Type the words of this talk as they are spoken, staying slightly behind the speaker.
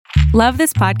Love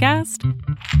this podcast?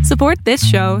 Support this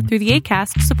show through the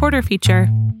Acast supporter feature.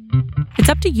 It's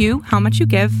up to you how much you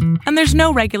give, and there's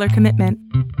no regular commitment.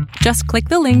 Just click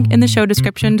the link in the show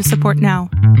description to support now.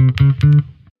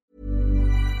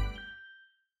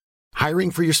 Hiring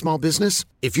for your small business?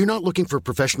 If you're not looking for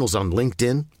professionals on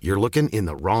LinkedIn, you're looking in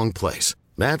the wrong place.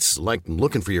 That's like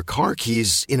looking for your car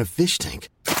keys in a fish tank.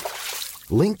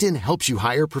 LinkedIn helps you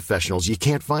hire professionals you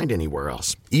can't find anywhere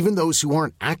else, even those who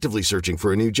aren't actively searching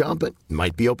for a new job but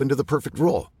might be open to the perfect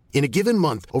role. In a given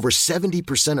month, over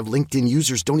 70% of LinkedIn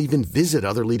users don't even visit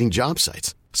other leading job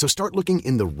sites. So start looking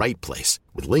in the right place.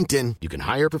 With LinkedIn, you can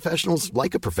hire professionals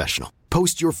like a professional.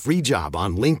 Post your free job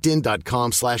on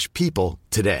linkedin.com/people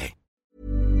today.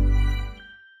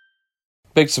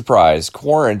 Big surprise,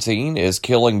 quarantine is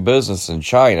killing business in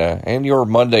China, and your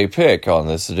Monday pick on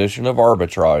this edition of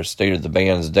Arbitrage State of the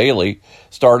Bands Daily,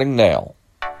 starting now.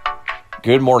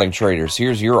 Good morning, traders.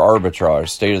 Here's your Arbitrage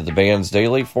State of the Bands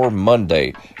Daily for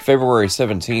Monday, February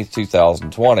 17th,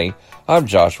 2020. I'm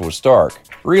Joshua Stark.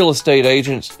 Real estate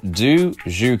agents Du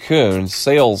Zhukun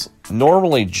sales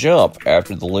normally jump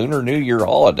after the Lunar New Year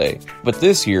holiday, but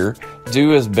this year, Du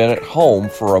has been at home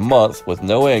for a month with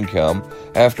no income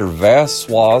after vast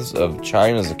swaths of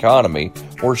China's economy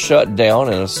were shut down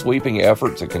in a sweeping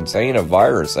effort to contain a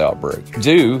virus outbreak.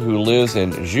 Du, who lives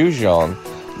in Zhejiang,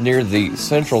 near the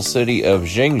central city of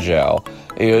Zhengzhou,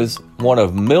 is one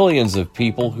of millions of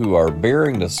people who are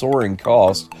bearing the soaring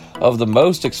cost of the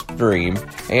most extreme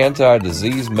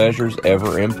anti-disease measures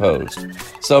ever imposed.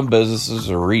 Some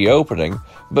businesses are reopening,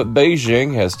 but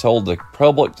Beijing has told the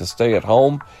public to stay at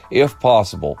home if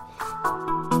possible.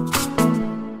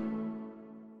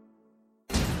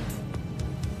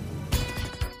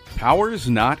 Powers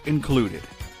Not Included,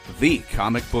 the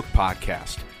comic book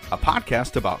podcast. A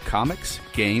podcast about comics,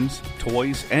 games,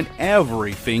 toys, and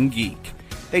everything geek.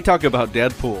 They talk about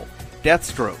Deadpool,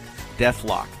 Deathstroke,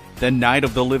 Deathlock, The Night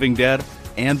of the Living Dead,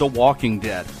 and The Walking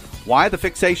Dead. Why the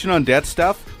fixation on dead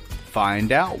stuff?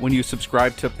 Find out when you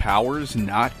subscribe to Powers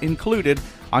Not Included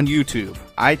on YouTube,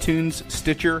 iTunes,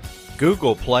 Stitcher,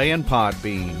 Google Play, and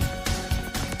Podbean.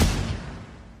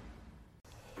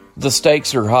 The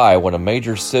stakes are high when a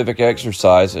major civic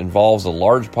exercise involves a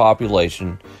large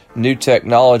population, new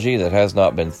technology that has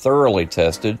not been thoroughly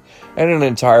tested, and an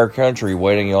entire country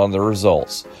waiting on the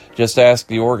results. Just ask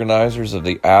the organizers of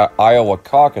the Iowa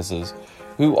caucuses,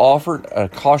 who offered a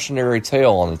cautionary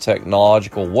tale on the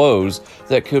technological woes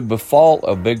that could befall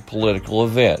a big political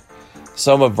event.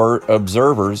 Some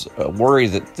observers worry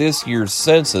that this year's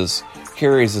census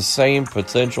carries the same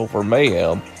potential for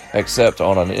mayhem, except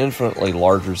on an infinitely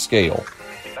larger scale.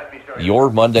 Your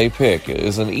Monday pick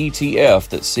is an ETF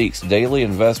that seeks daily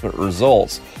investment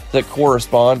results that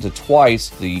correspond to twice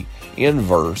the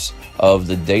inverse of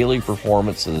the daily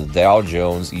performance of the Dow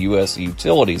Jones U.S.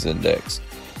 Utilities Index.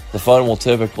 The fund will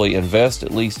typically invest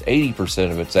at least 80%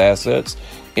 of its assets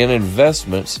in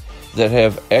investments that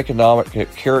have economic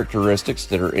characteristics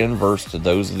that are inverse to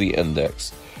those of the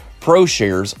index.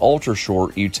 ProShares Ultra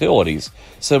Short Utilities,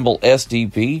 symbol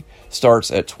SDP, starts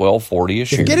at $12.40 a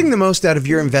share. If getting the most out of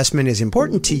your investment is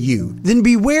important to you, then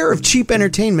beware of cheap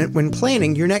entertainment when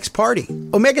planning your next party.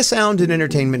 Omega Sound and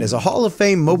Entertainment is a Hall of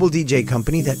Fame mobile DJ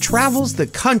company that travels the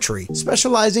country,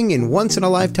 specializing in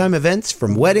once-in-a-lifetime events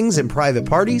from weddings and private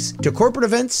parties to corporate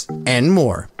events and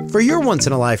more. For your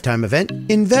once-in-a-lifetime event,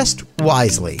 invest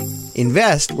wisely.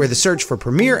 Invest where the search for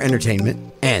premier entertainment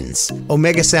ends.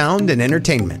 Omega Sound and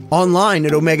Entertainment. Online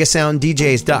at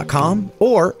OmegaSoundDJs.com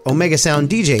or Omega Sound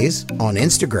DJs on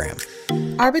Instagram.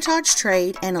 Arbitrage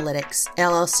Trade Analytics,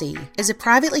 LLC, is a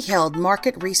privately held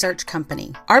market research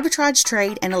company. Arbitrage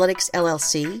Trade Analytics,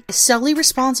 LLC, is solely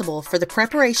responsible for the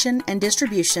preparation and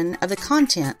distribution of the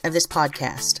content of this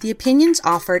podcast. The opinions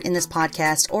offered in this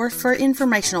podcast are for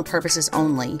informational purposes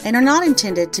only and are not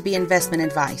intended to be investment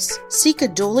advice. Seek a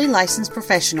duly licensed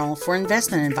professional for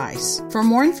investment advice. For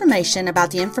more information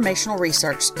about the informational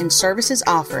research and services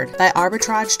offered by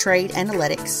Arbitrage Trade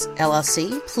Analytics,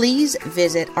 LLC, please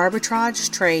visit arbitragetrade.com.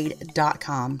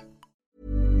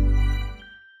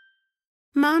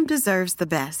 Mom deserves the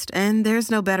best, and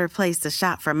there's no better place to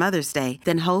shop for Mother's Day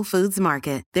than Whole Foods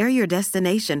Market. They're your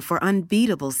destination for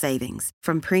unbeatable savings,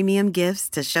 from premium gifts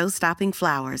to show-stopping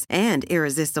flowers and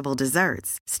irresistible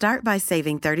desserts. Start by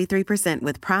saving 33%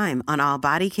 with Prime on all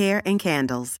body care and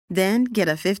candles. Then get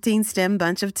a 15-stem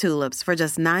bunch of tulips for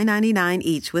just $9.99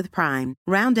 each with Prime.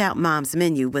 Round out Mom's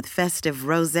menu with festive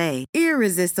rosé,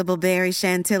 irresistible berry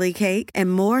chantilly cake,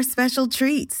 and more special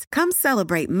treats. Come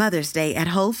celebrate Mother's Day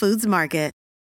at Whole Foods Market.